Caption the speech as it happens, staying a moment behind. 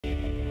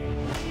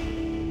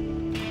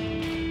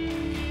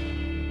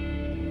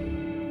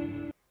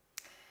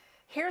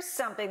Here's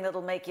something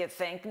that'll make you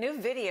think. New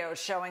video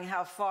showing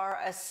how far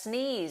a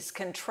sneeze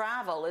can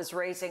travel is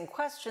raising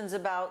questions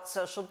about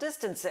social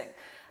distancing.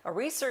 A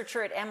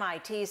researcher at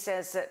MIT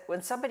says that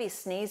when somebody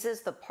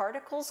sneezes, the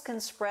particles can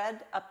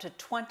spread up to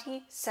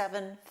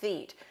 27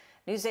 feet.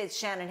 News8's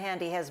Shannon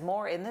Handy has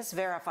more in this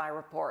Verify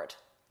report.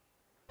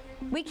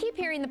 We keep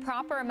hearing the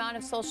proper amount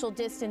of social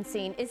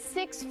distancing is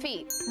 6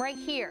 feet, right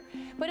here.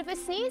 But if a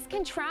sneeze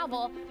can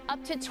travel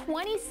up to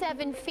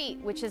 27 feet,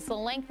 which is the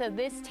length of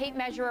this tape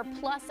measure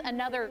plus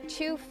another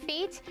 2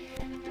 feet,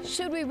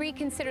 should we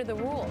reconsider the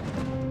rule?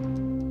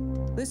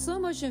 The slow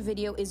motion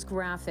video is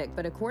graphic,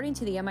 but according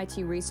to the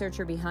MIT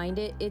researcher behind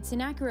it, it's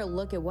an accurate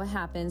look at what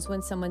happens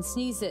when someone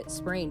sneezes,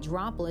 spraying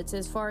droplets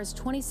as far as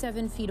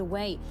 27 feet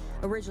away.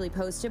 Originally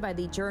posted by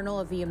the Journal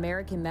of the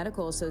American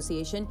Medical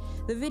Association,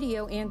 the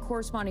video and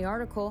corresponding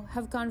article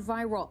have gone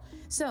viral.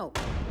 So,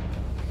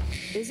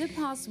 is it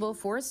possible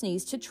for a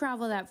sneeze to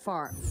travel that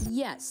far?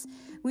 Yes.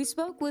 We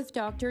spoke with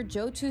Dr.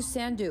 Jyotu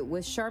Sandhu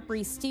with Sharp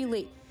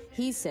Steely.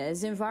 He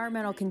says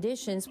environmental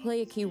conditions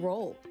play a key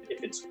role.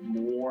 If it's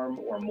warm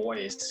or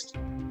moist,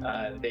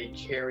 they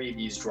carry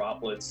these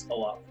droplets a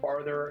lot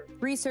farther.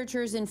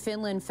 Researchers in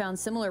Finland found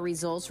similar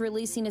results,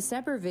 releasing a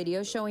separate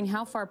video showing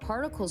how far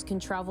particles can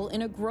travel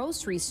in a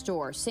grocery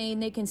store, saying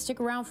they can stick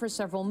around for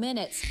several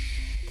minutes.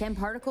 Can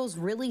particles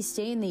really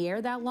stay in the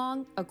air that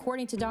long?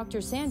 According to Dr.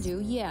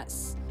 Sandhu,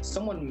 yes.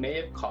 Someone may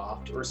have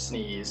coughed or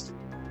sneezed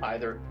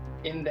either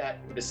in that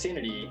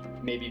vicinity,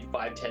 maybe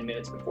 5-10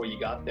 minutes before you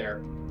got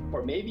there,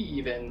 or maybe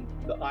even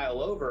the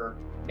aisle over.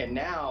 And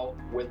now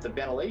with the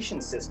ventilation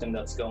system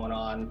that's going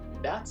on,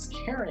 that's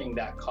carrying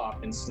that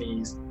cough and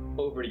sneeze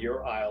over to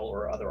your aisle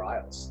or other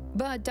aisles.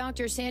 But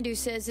Dr. Sandhu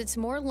says it's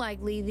more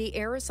likely the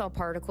aerosol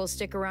particles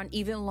stick around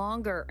even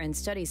longer, and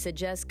studies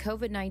suggest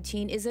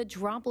COVID-19 is a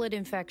droplet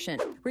infection.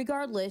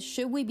 Regardless,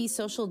 should we be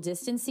social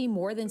distancing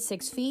more than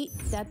 6 feet?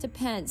 That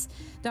depends.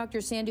 Dr.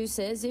 Sandhu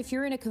says if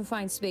you're in a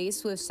confined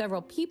space with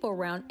several people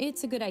around,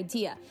 it's a good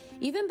idea.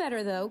 Even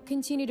better, though,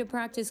 continue to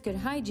practice good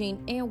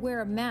hygiene and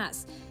wear a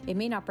mask. It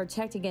may not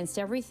protect against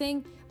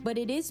everything, but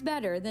it is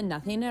better than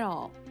nothing at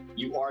all.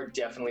 You are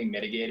definitely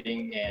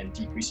mitigating and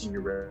decreasing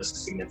your risk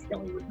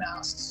significantly with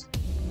masks.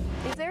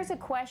 If there's a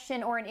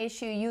question or an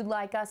issue you'd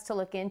like us to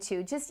look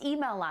into, just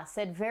email us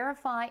at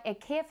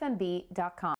verify@kfmb.com.